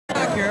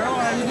Carol.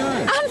 How you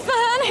doing? I'm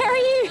fine. How are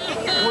you?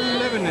 Where are you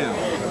living now?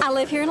 I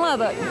live here in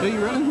Lubbock. Do you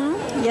really?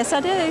 Mm-hmm. Yes, I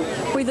do.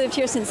 We've lived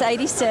here since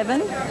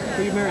 '87. Who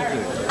are you married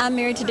to? I'm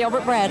married to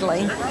Delbert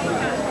Bradley.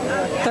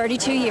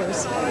 32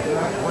 years.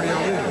 Where do y'all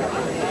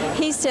live?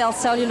 He sells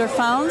cellular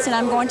phones, and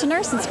I'm going to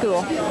nursing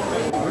school.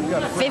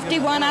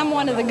 51, I'm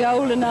one of the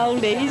golden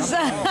oldies.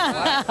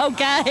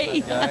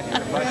 Okay.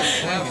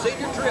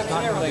 Senior trips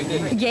and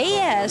everything.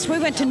 Yes, we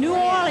went to New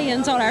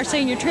Orleans on our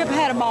senior trip,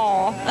 had a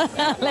ball.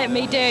 Let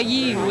me tell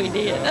you, we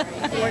did.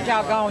 Where'd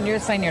y'all go on your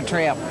senior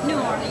trip? New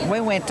Orleans. We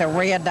went to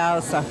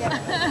Ruidoso.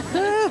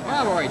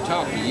 I've already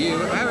talked to you.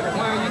 Why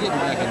are you getting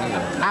back in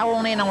here? I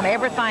want in on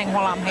everything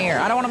while I'm here.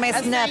 I don't want to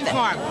miss nothing.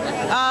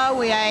 Oh,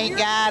 we ain't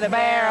got a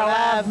barrel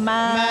of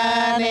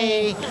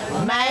money.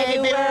 Maybe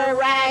we're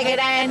ragged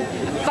and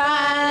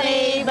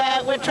funny,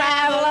 but we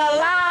travel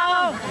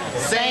along,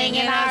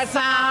 singing our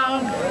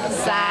song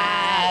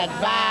side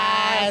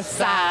by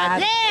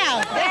side.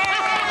 Yeah!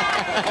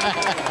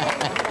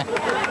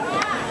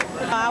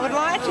 I would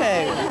like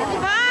to.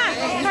 Hi,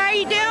 how are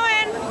you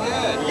doing?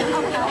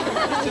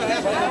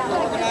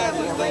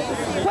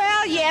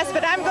 Well, yes,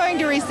 but I'm going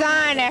to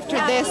resign after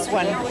this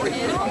one.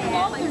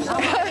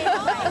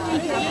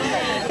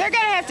 They're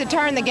going to have to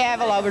turn the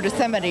gavel over to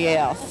somebody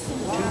else.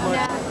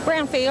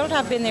 Brownfield,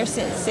 I've been there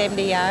since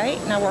 '78,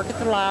 and I work at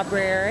the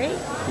library.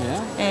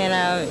 Yeah.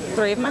 And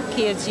 3 of my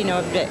kids, you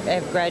know,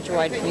 have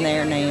graduated from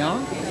there now.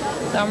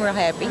 So I'm real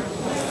happy.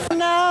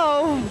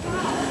 No.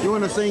 You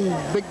want to sing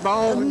Big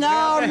Ball?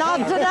 No,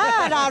 not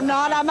tonight. I'm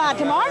not. I'm out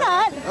tomorrow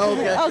night.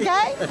 Okay.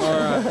 Okay? All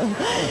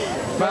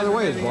right. By the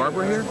way, is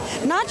Barbara here?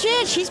 Not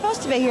yet. She's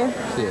supposed to be here.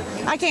 Yes.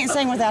 I can't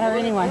sing without her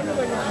anyway.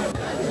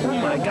 Oh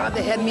my God,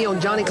 they had me on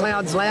Johnny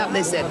Cloud's lap and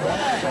they said,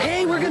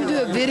 hey, we're going to do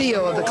a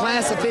video of the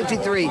class of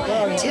 '53.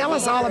 Tell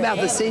us all about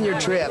the senior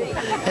trip.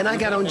 And I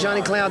got on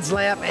Johnny Cloud's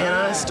lap and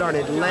I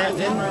started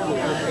laughing.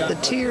 The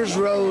tears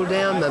rolled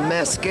down, the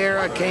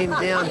mascara came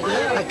down.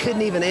 I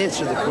couldn't even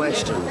answer the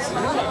questions.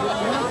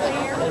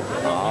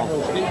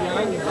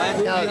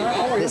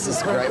 No, this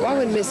is great. Well, I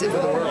wouldn't miss it for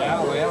the world.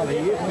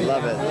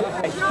 Love it.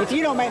 If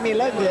you don't make me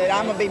look good,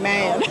 I'm going to be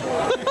mad.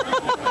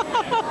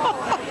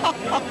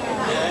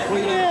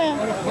 Yeah.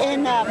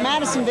 In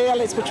Madisonville,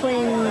 it's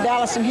between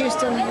Dallas and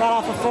Houston, right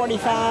off of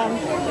 45.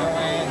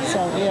 So,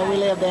 yeah, we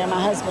live there.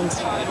 My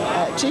husband's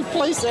chief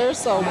police there,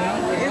 so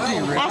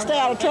I stay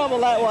out of trouble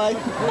that way.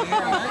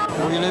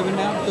 Where are you living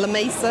now? La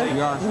Mesa.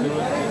 You are?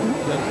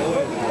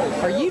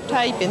 Are you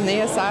taping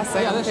this? I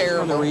sound Yeah, this is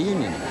from the terrible.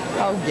 reunion.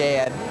 Oh,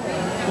 Gad.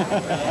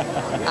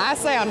 I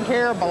sound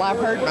terrible. I've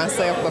heard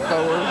myself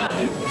before.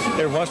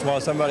 Every once in a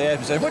while, somebody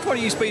asks me, say, which one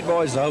of you Speed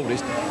Boys is the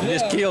oldest? It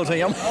just kills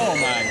him. Oh,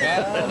 my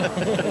God.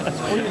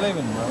 Where you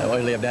living, bro?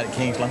 We live down at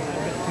Kingsland.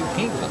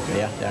 Kingsland?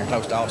 Yeah, down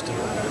close to Austin.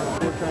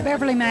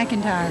 Beverly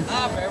McIntyre.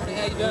 Hi, Beverly.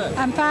 How you doing?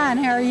 I'm fine.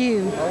 How are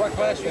you? Well, what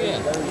class you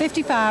in?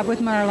 55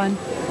 with Merlin.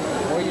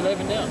 Where are you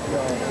living now?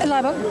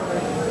 Lubbock.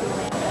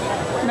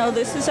 No,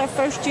 this is our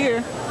first year.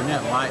 Isn't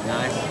that light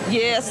nice?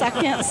 Yes, I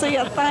can't see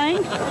a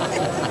thing.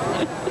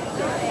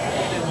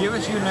 Give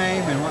us your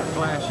name and what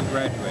class you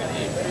graduated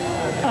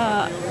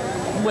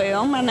in.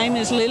 Well, my name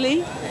is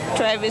Lily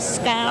Travis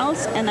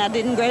Skiles, and I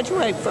didn't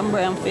graduate from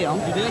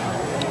Brownfield. You did?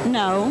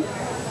 No.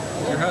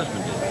 Your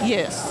husband did?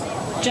 Yes.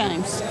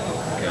 James.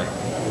 Okay.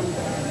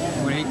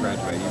 When he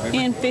graduated, you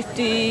In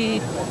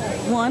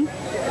 51.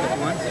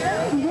 51?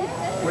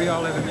 Where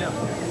y'all living now?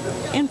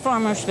 In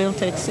Farmersville,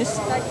 Texas.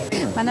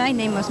 My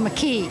name was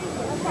McKee.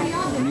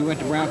 And you went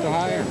to Brownfield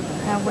Higher?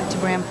 I went to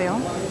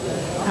Brownfield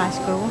High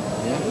School.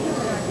 Yeah.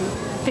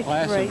 53.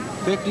 Class of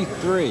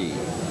 53.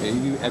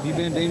 Have you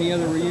been to any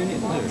other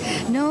reunions?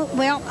 No,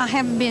 well, I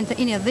haven't been to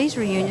any of these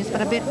reunions,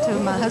 but I've been to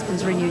my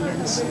husband's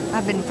reunions.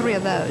 I've been to 3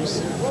 of those.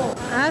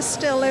 I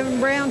still live in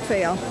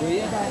Brownfield. Do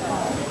you?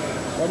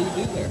 What do you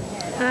do there?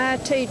 I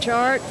teach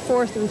art,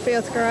 4th and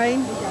 5th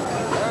grade.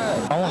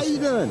 How you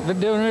doing? They're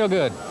doing real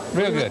good,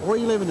 real good. Where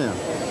you living now?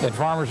 At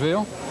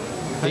Farmersville,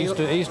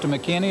 east of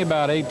McKinney,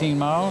 about 18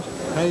 miles.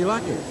 How you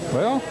like it?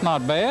 Well,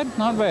 not bad,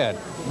 not bad.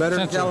 Better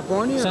than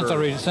California?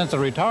 Since I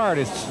retired,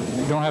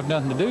 you don't have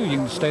nothing to do. You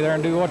can stay there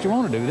and do what you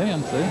want to do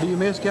then. See? Do you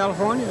miss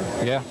California?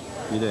 Yeah.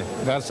 You do?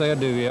 Gotta say I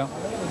do, yeah.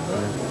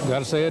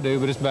 Gotta say I do,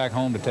 but it's back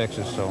home to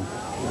Texas, so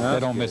That's they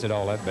don't good. miss it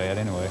all that bad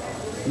anyway.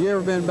 You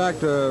ever been back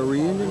to a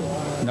reunion?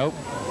 Nope.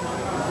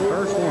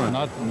 First one?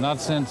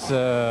 Not since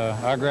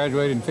I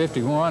graduated in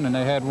 51, and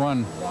they had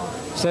one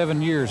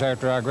 7 years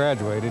after I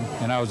graduated,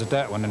 and I was at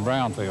that one in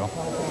Brownfield,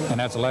 and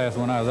that's the last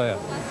one I was at.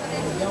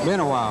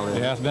 Been a while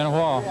then. Yeah, it's been a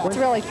while. It's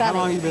really How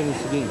long funny. you been in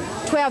Seguin?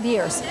 12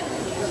 years.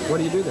 What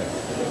do you do there?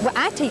 Well,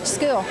 I teach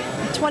school.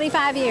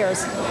 25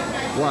 years.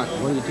 What?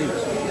 What do you teach?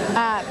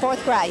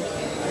 4th grade.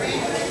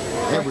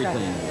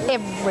 Everything.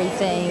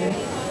 Everything.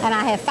 And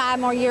I have 5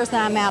 more years,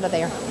 then I'm out of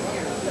there.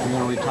 You're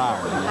going to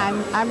retire.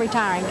 I'm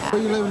retiring.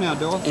 Where you living now,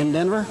 Doyle? In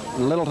Denver,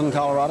 in Littleton,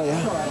 Colorado,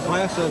 yeah.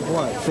 Class of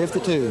what?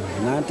 52,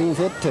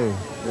 1952.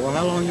 Well,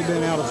 how long you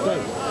been out of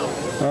state?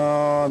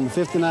 In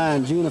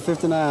 59, June of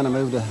 59, I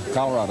moved to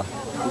Colorado.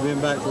 You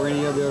been back for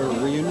any other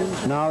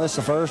reunions? No, this is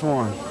the first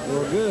one.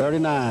 Well, good.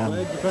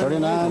 39.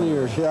 39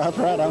 years. Yeah, that's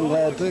right. I'm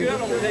glad too. Did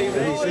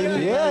he see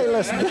me? Yeah, he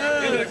listened. He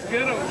looks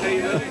good on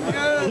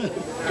TV.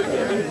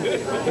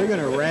 They're going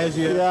to razz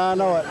you. Yeah, I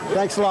know it.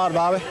 Thanks a lot,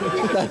 Bobby.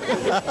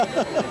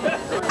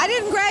 I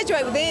didn't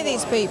graduate with any of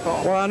these people.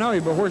 Well, I know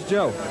you, but where's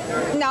Joe?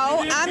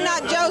 No, I'm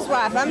not Joe's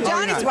wife. I'm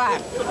Johnny's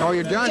wife. Oh,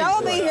 you're Johnny's Joe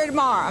will be wife. here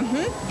tomorrow.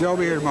 Joe will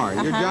be here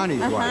tomorrow. You're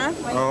Johnny's wife.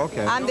 Oh,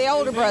 okay. I'm the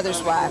older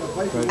brother's wife.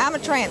 I'm a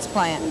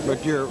transplant.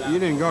 But you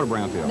didn't go to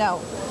Brownfield? No.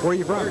 Where are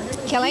you from?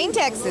 Killeen,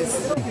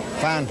 Texas.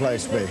 Fine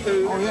place to be.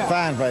 Oh, yeah.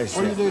 Fine place.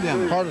 What do you do down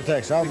there? Heart of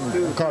Texas. I'm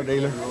a car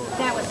dealer.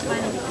 That was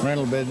funny.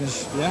 Rental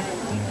business. Yeah?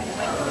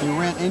 You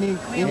rent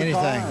anything?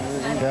 Car?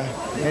 Yeah,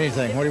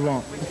 anything. What do you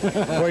want?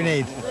 What do you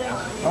need?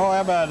 Oh,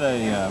 how about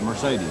a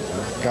Mercedes?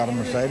 Got a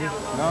Mercedes,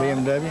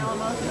 BMW,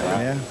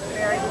 yeah,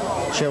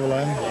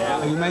 Chevrolet.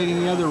 Have you made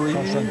any other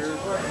reunions?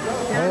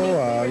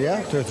 Oh,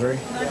 yeah, 2 or 3.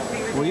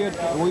 Were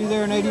you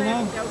there in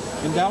 '89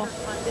 in Dallas?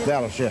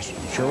 Dallas, yes,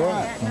 sure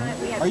was.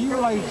 Are you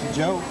related to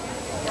Joe?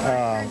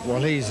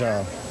 Well, he's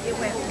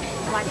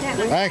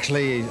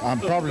actually, I'm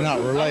probably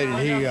not related.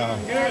 He,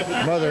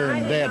 mother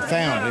and dad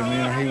found him. You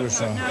know, he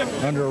was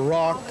under a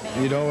rock,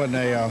 you know, and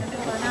they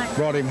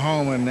brought him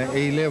home, and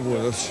he lived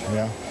with us,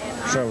 yeah,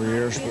 several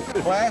years.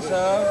 Class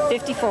of?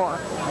 54. All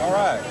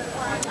right.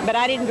 But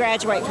I didn't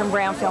graduate from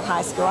Brownfield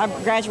High School. I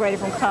graduated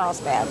from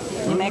Carlsbad,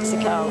 New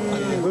Mexico.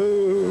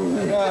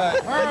 You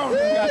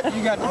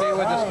got to be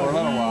with us for a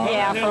little while.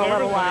 Yeah, for a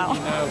little while.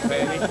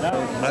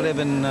 I live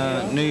in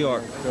New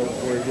York.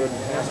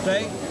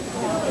 State?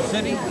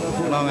 City?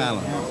 Long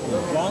Island.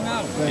 Long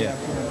Island? Yeah.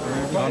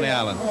 On the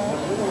island.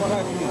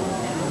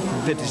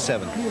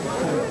 57.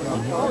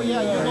 Oh,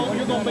 yeah,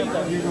 you're going to be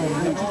there.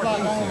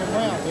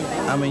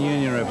 I'm a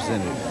union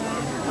representative.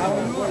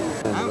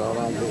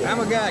 I'm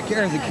a guy that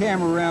carries a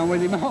camera around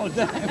with him all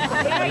the time.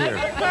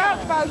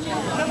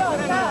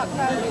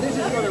 This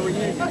is for the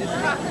reunion. This is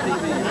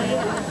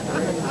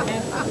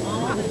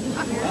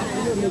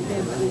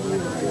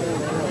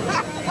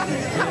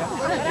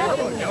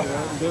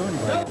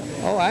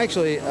Oh,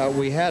 actually,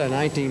 we had a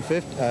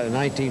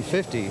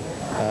 1950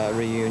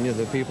 reunion,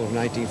 the people of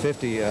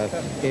 1950,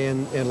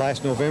 in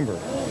last November.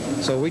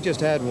 So we just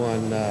had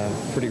one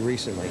pretty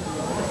recently.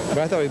 But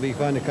I thought it'd be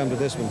fun to come to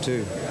this one,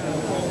 too.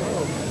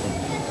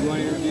 You want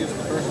to introduce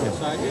the person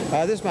beside you?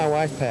 This is my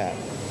wife, Pat.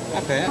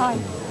 Hi, Pat. Hi.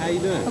 How you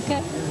doing?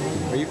 Okay.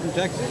 Are you from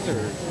Texas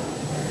or?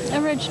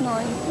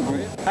 Originally.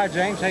 Hi,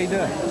 James. How you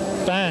doing?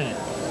 Fine.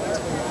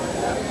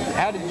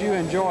 How did you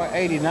enjoy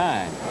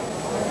 '89?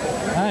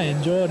 I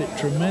enjoyed it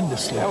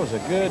tremendously. That was a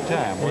good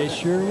time. It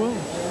sure was.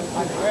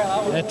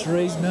 That's the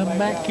reason I'm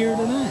back here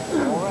tonight.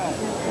 All right.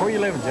 Where are you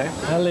living,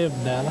 James? I live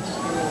in Dallas.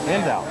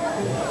 In Dallas.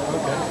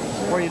 Okay.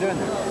 What are you doing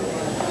there?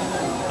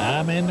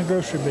 I'm in the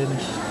grocery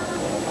business.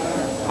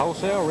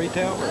 Wholesale,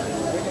 retail?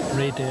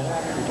 Retail.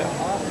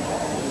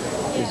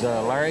 Is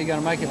Larry going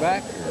to make it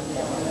back?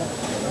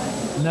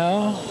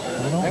 No,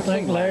 I don't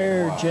think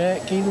Larry or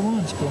Jack, either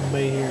one's going to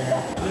be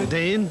here.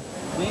 Dean,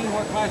 Dean,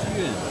 what class are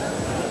you in?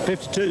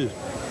 52.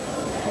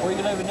 Where are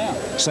you living now?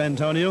 San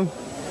Antonio.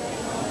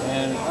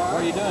 And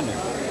what are you doing there?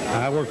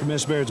 I work for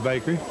Miss Baird's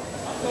Bakery.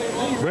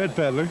 Bread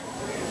peddler.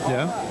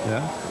 Yeah.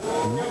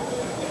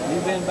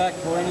 You been back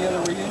for any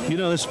other reunion? You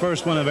know, this is the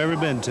first one I've ever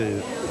been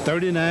to.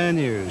 39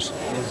 years.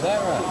 Is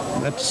that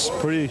right? That's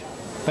pretty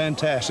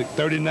fantastic.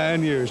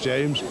 39 years,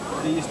 James.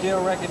 Do you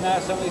still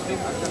recognize some of these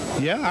people?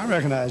 Yeah, I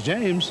recognize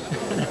James.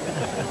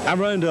 I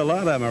run into a lot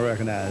of them I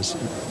recognize.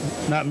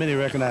 Not many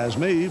recognize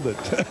me, but